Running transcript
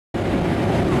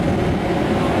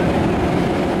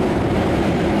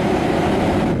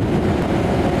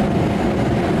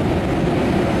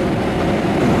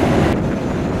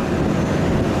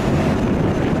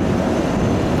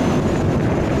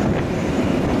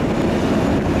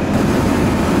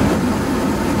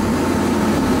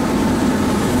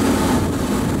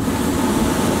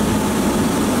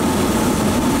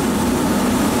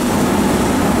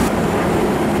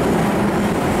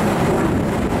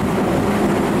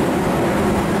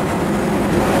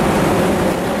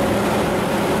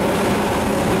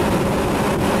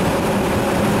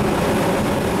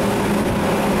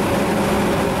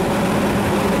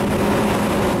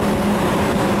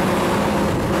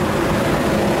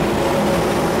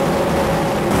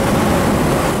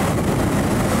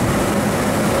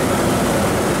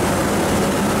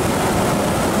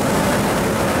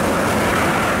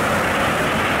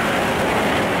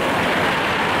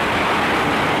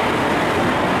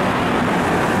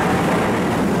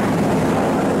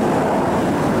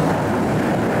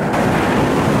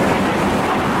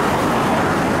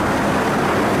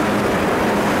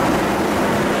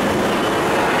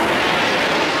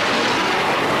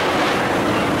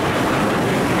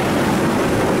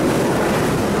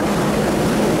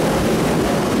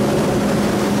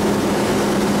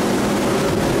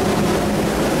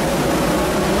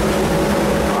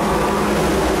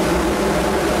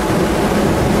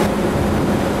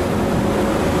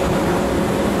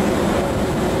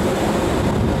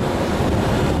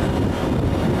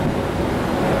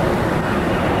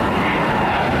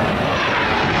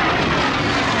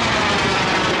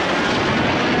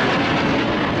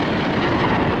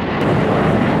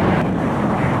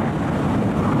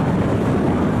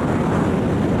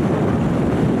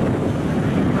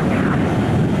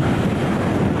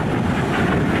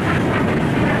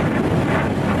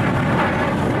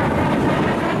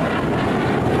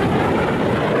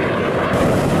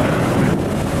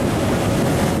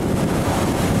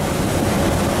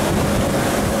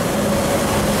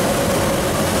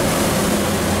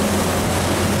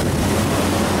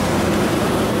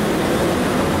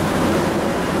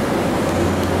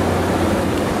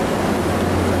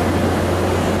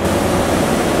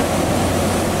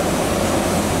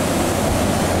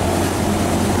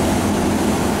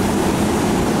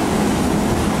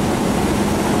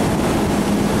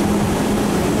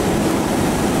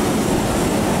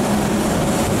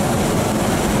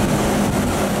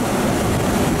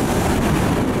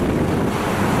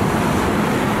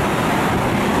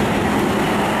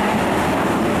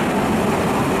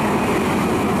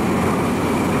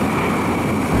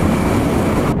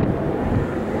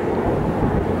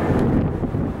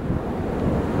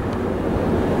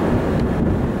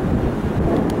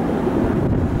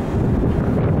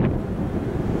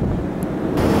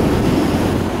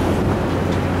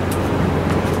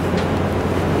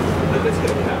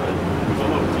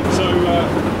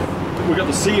got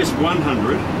the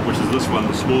CS100, which is this one,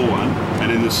 the small one,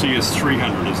 and then the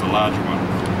CS300 is the larger one.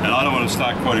 And I don't want to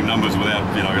start quoting numbers without,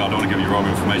 you know, I don't want to give you wrong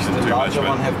information too much. The larger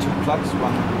one have two plugs,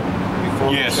 one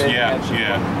before. Yes, yeah.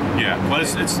 Well,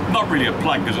 it's not really a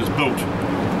plug because it's built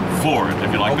for it, if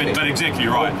you like. Okay. But exactly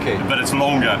right. Okay. But it's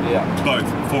longer, both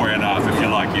fore and aft, if you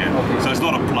like. Yeah. Okay. So it's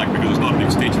not a plug because it's not an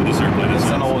extension of this airplane. It's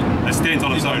an old. It stands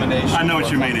on its own. I know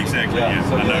what you mean exactly. Yeah.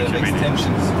 So I know what you mean.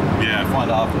 Extensions. Yeah. Find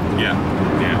after. Yeah.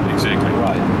 Exactly.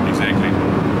 Right. Exactly.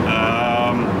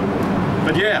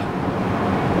 But yeah,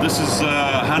 this is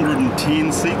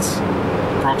 110 seats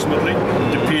approximately,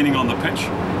 depending on the pitch.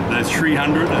 The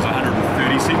 300 is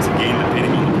 130 seats again,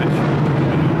 depending on the pitch.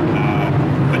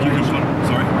 But you can put,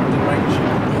 sorry? The range.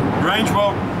 Range,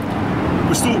 well,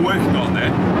 we're still working on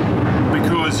that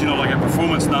because, you know, like our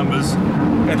performance numbers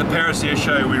at the Paris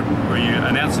Airshow, we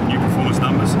announced some new performance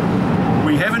numbers.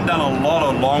 We haven't done a lot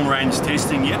of long-range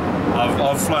testing yet.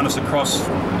 I've flown us across.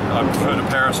 I've flown to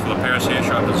Paris for the Paris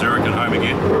Airshow, up to Zurich and home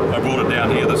again. I brought it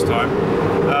down here this time.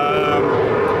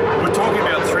 We're talking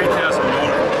about 3,000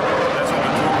 nautical. That's what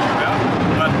we're talking about.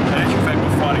 But in actual fact,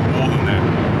 we're finding more than that.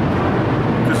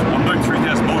 Because I'm doing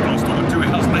 3,000 nautical, I've still got 2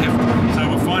 hours left.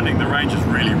 So we're finding the range is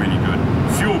really, really good.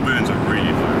 Fuel burns are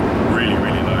really low, really,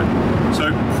 really low.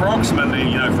 So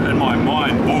approximately, you know, in my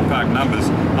mind, ballpark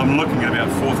numbers, I'm looking at about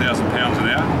 4,000 pounds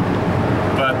an hour.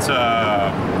 But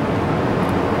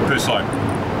per side.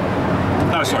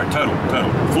 No, sorry, total.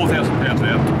 4,000 pounds an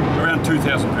hour, around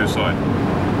 2,000 per side.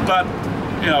 But,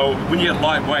 you know, when you get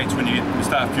light weights, when you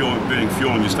start burning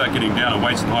fuel and you start getting down at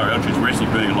weights and higher altitudes, we're actually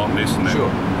burning a lot less than that. Sure.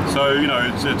 So, you know,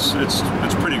 it's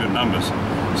pretty good numbers.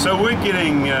 So we're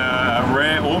getting a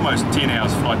rare, almost 10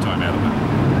 hours flight time out of it,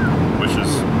 which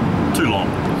is too long.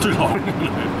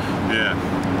 Yeah.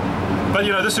 But,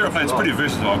 you know, this airplane's pretty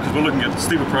versatile because we're looking at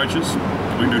steep approaches.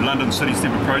 We can do London City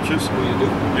steep approaches. What do you do?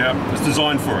 Yeah, it's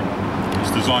designed for it.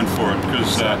 It's designed for it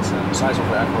because the size of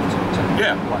the aircraft.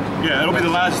 yeah, it'll be the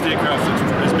largest aircraft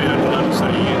that's been into London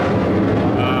City yet.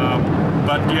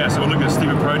 But yeah, so we're looking at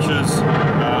steep approaches,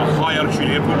 high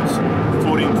altitude airports,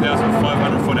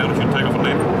 14,500 foot altitude takeoff and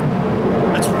landing.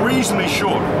 It's reasonably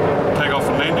short takeoff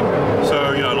and landing.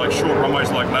 So, you know, like short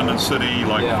runways like London City,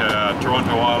 like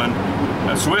Toronto Island.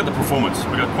 So we got the performance.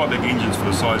 We've got quite big engines for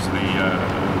the size of the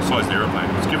airplane.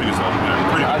 It's giving us a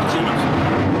pretty good performance.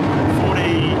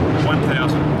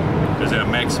 41,000 is our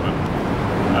maximum.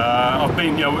 I've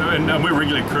been, you know, and we're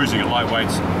regularly cruising at light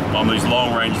weights on these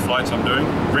long range flights I'm doing,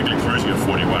 regularly cruising at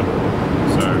 41.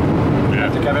 So, yeah.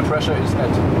 The cabin pressure is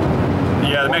at?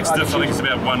 Yeah, the max diff I think it's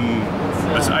about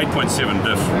it's 8.7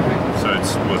 diff. So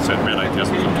it's, what's that, around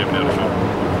 8,000 foot cabin altitude.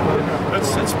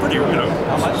 It's pretty, you know,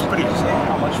 how much food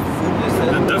is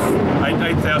that? The diff,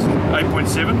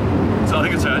 8.7. So I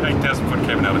think it's 8,000 foot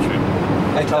cabin altitude.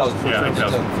 8,000 foot. Yeah,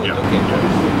 8,000. Yeah. Okay.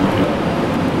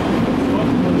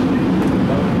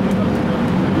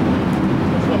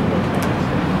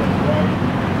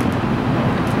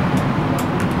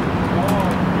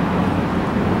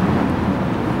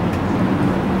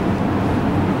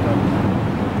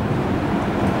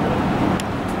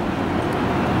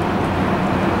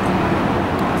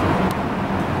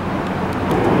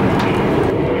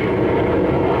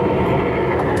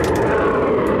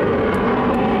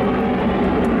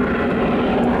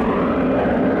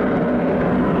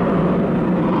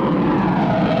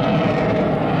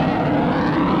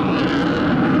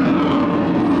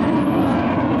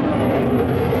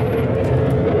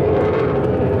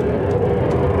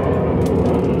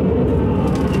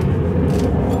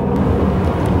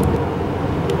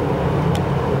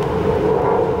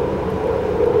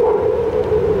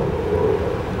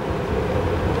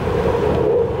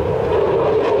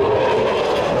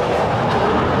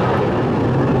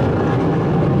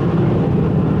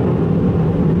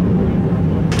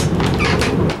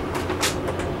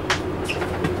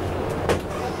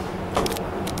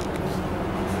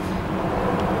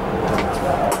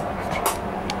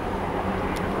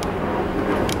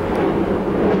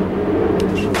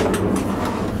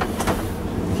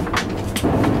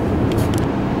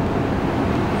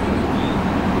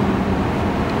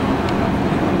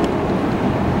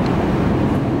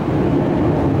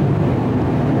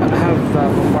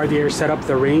 Bombardier set up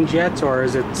the range yet, or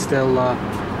is it still?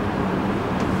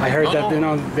 I heard that you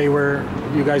know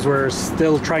you guys were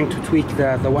still trying to tweak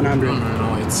the 100.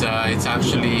 No. It's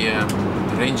actually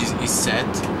the range is set.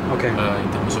 Okay.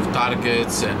 In terms of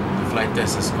targets, and the flight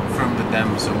test has confirmed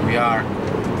them. So we are.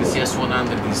 The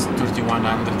CS100 is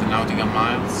 3,100 nautical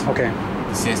miles. Okay.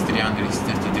 The CS300 is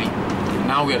 33.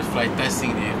 Now we are flight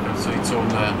testing the aircraft, so it's all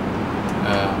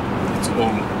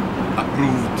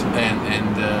approved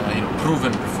and you know,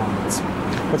 proven performance.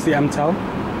 What's the MTOW?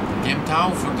 The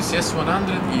MTOW for the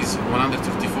CS100 is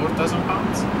 134,000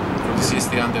 pounds. For the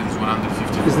CS300 is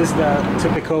 150. Is this the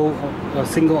typical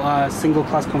single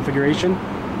class configuration?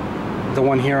 The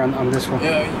one here on this one?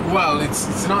 Well,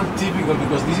 it's not typical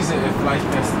because this is a flight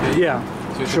test day. Yeah,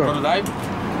 so it's sure. a prototype.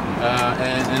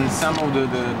 And some of the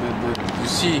you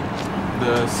see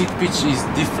the seat pitch is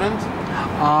different.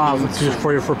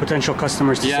 For potential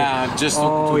customers to see. Yeah, just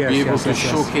to be able to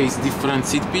showcase different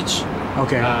seat pitch.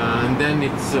 Okay. And then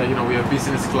it's you know, we have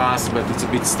business class, but it's a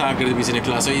bit staggered business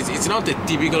class. So it's not a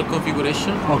typical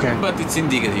configuration. Okay. But it's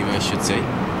indicative, I should say.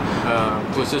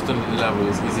 To a certain level,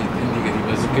 is it indicative,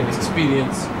 as you can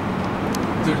experience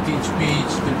 30-inch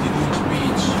pitch, 32-inch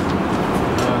pitch.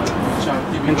 Which are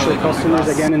typical. Potential customers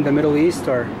class. again in the Middle East,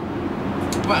 or?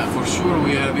 Well, for sure,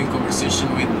 we are having conversation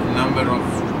with a number of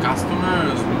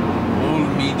customers, small,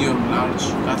 medium, large.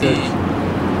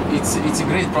 It's a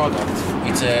great product.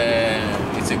 It's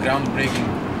a groundbreaking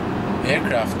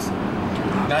aircraft.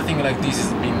 Nothing like this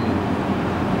has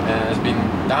been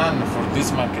done for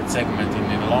this market segment in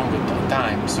a long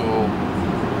time. So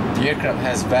the aircraft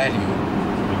has value.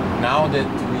 Now that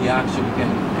we actually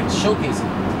can showcase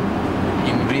it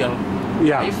in real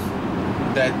life,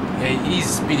 that is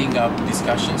speeding up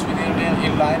discussions with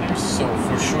airliners. So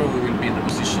for sure we will be in a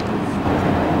position of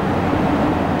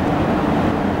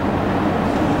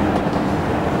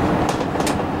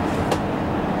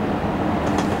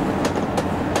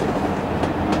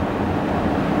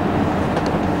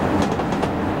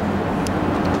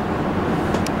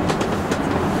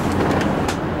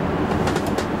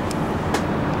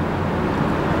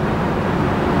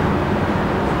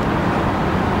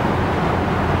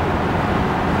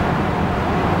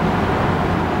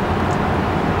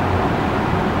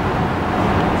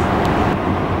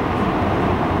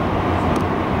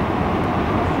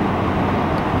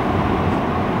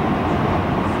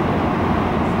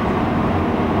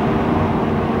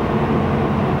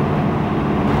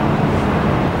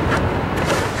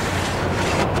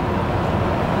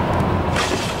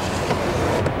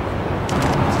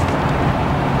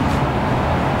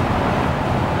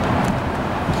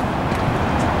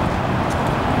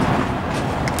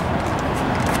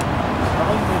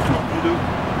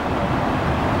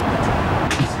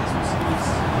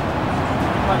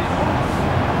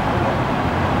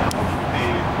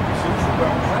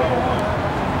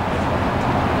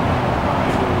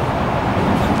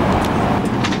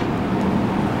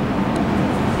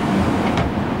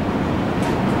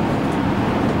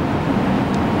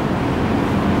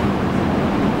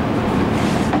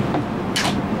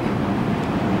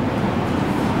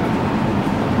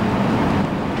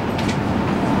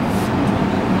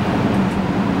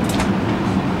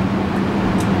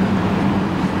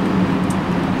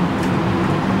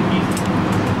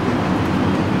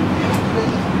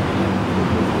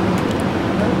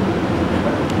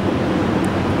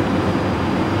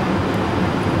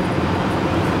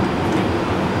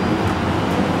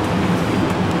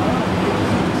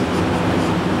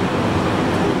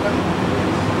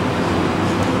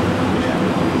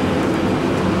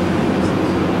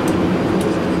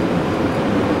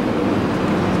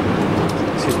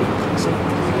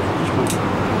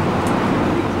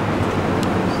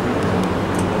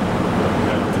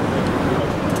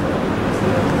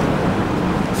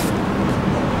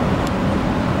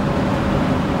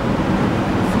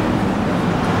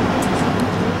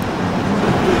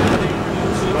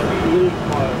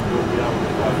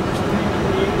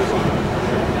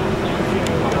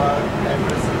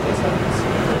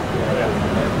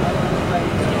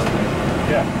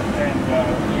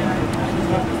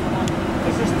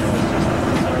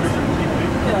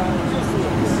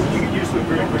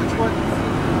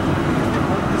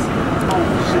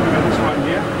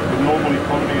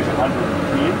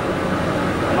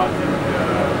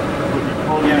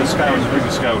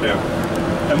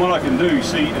And what I can do, you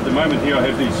see, at the moment here I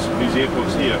have these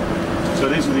airports here. So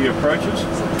these are the approaches.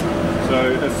 So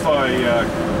if I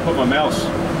put my mouse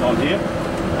on here,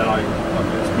 and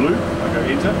it's blue, I go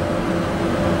enter.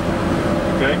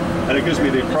 Okay, and it gives me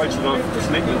the approach that I've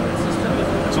selected.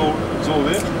 It's all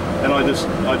there, and I just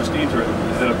enter it,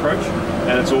 that approach,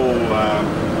 and it's all.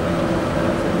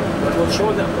 It will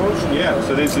show the approach. Yeah,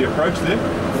 so there's the approach there.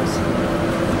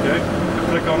 Okay, I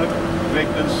click on it,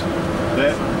 vectors,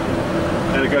 that,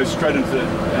 and it goes straight into the,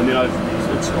 and then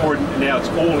now it's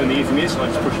all in the FMS. I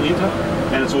just push enter,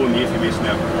 and it's all in the FMS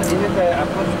now. And even the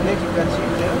approach plate you can see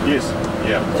there? Yes,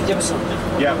 yeah. The Jefferson.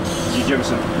 Yeah, the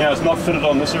Jefferson. Now it's not fitted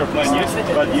on this airplane yet,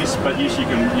 but yes, you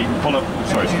can pull up.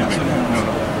 Sorry, excuse me. No.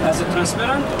 As a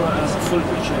transparent or as a full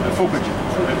picture? A full picture.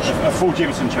 A full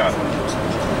Jefferson chart.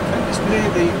 display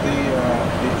the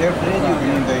airplane, I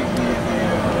mean the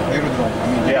aerodrome, I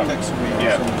mean Yeah. the taxiway.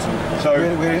 Yeah. So So-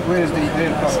 where is the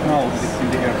aircraft now in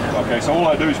the airport? Okay, so all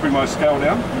I do is bring my scale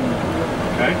down.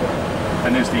 Okay,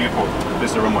 and there's the airport.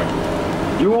 There's the runway.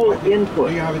 Dual Do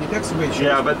input. you have any taxiway shows?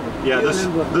 Yeah, but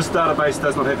this database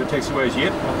does not have the taxiways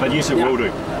yet, but yes, it will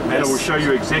do, and it will show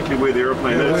you exactly where the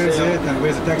airplane Where is. is it and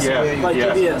where's the taxiway? By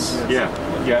Yeah. GPS.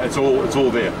 Yeah, it's all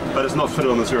there, but it's not fitted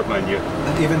on this airplane yet.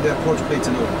 And even the approach plates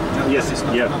and all. Yes, It's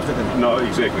yeah, not fitted. no,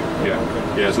 exactly. Yeah,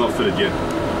 yeah, it's not fitted yet,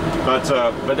 but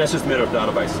that's just a matter of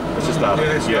database. It's just data.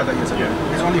 Yeah, it's data, yes. yeah,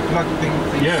 It's only plugging things.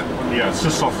 yeah, it's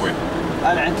just software.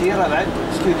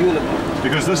 Studio.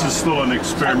 Because this is still an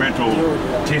experimental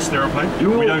test airplane.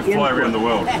 We don't fly around the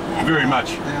world very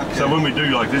much. Okay. So when we do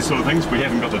like these sort of things, we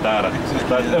haven't got the data. Exactly,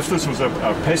 But yeah. if this was a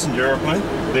passenger airplane,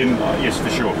 then yes,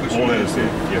 for sure. All that is there.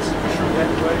 Yes, for sure.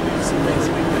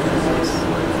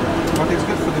 But it's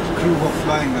good for the crew of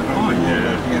flying around the world.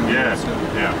 Yeah, So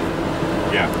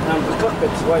yeah. And the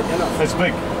cockpit is wide enough. It's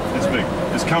big. It's big.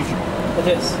 It's comfortable. It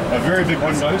is. A very big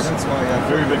windows. That's why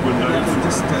Very big you windows. can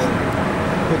just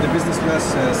put the business class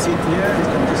seat here. You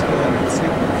can just go and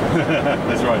sleep.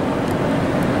 That's right.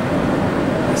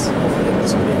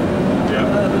 Yeah.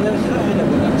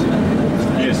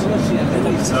 Yes.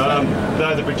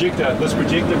 No, the projector. This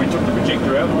projector, we took the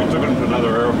projector out and we took it into another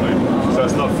aeroplane, so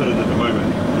it's not fitted at the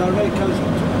moment.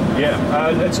 Yeah,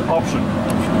 it's an option.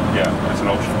 Yeah, it's an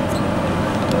option.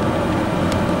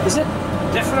 Is it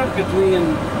different between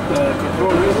the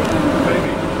control room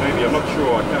and Maybe. I'm not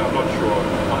sure. I'm not sure.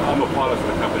 I'm a pilot for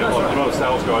the company. I'm not a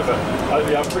sales guy, but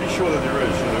I'm pretty sure that there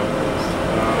is. You know.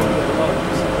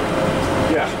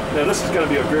 Yeah. Now this is going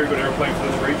to be a very good airplane for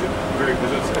this region.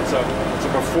 Because it's a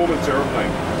performance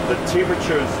airplane. The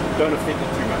temperatures don't affect it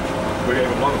too much. We have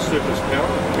a lot of surface power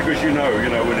because you know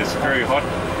when it's very hot,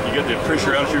 you get the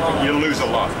pressure out, you lose a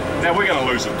lot. Now we're going to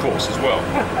lose, of course, as well.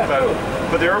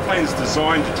 But the airplane is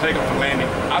designed to take off and landing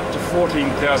up to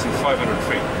 14,500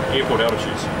 feet, airport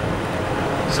altitudes.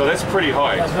 So that's pretty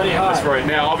high. That's very high. That's very.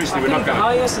 Now, obviously, we're not going the to.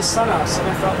 highest is Sana. Sana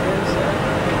is the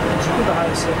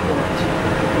highest airport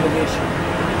elevation.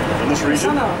 In this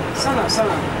region, Sana.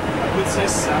 It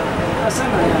says Sana, yeah.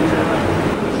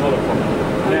 it's not a problem.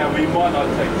 Now, we might not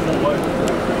take full load.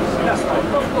 Yes, of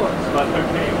course. But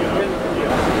okay, yeah.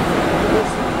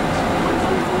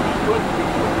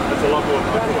 That's a lot more than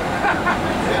I thought.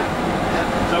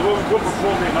 So we'll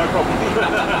perform there, no problem.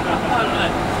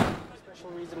 Special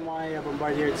reason why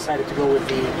Bombardier decided to go with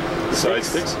the Side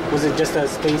sticks? Was it just a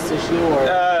space issue, or?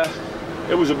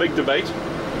 It was a big debate.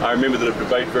 I remember the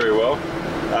debate very well.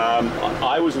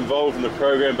 I was involved in the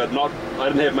program, but I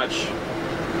didn't have much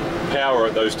power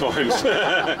at those times.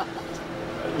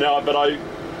 No, but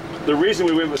the reason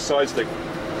we went with side stick,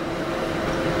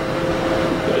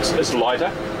 it's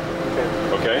lighter.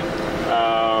 Okay.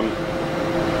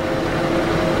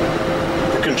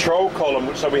 The control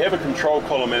column. So we have a control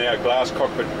column in our glass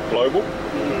cockpit global,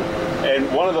 and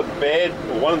one of the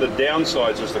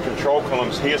downsides is the control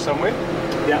column's here somewhere.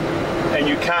 Yeah. And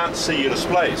you can't see your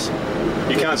displays.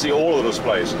 You can't see all of the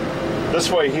displays. This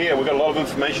way here, we've got a lot of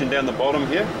information down the bottom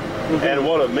here, and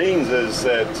what it means is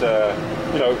that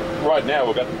right now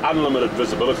we've got unlimited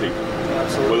visibility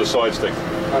with a side stick.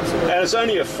 Absolutely. And it's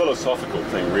only a philosophical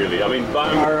thing, really. I mean,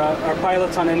 Are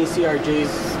pilots on any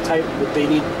CRJs type? Would they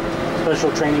need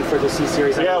special training for the C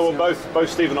series? yeah, well, both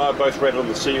Steve and I are both rated on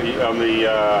the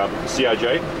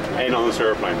CRJ and on this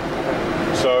airplane.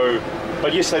 So,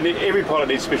 but yes, every pilot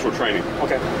needs special training.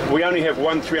 Okay. We only have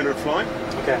one 300 flying.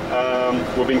 Okay.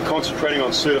 We've been concentrating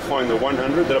on certifying the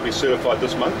 100. That'll be certified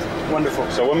this month. Wonderful.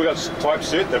 So when we got type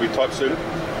cert, they'll be type certed.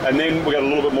 And then we got a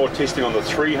little bit more testing on the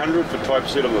 300 for type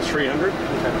cert on the 300.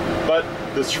 Okay. But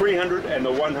the 300 and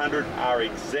the 100 are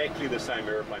exactly the same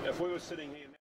airplane. If we were sitting here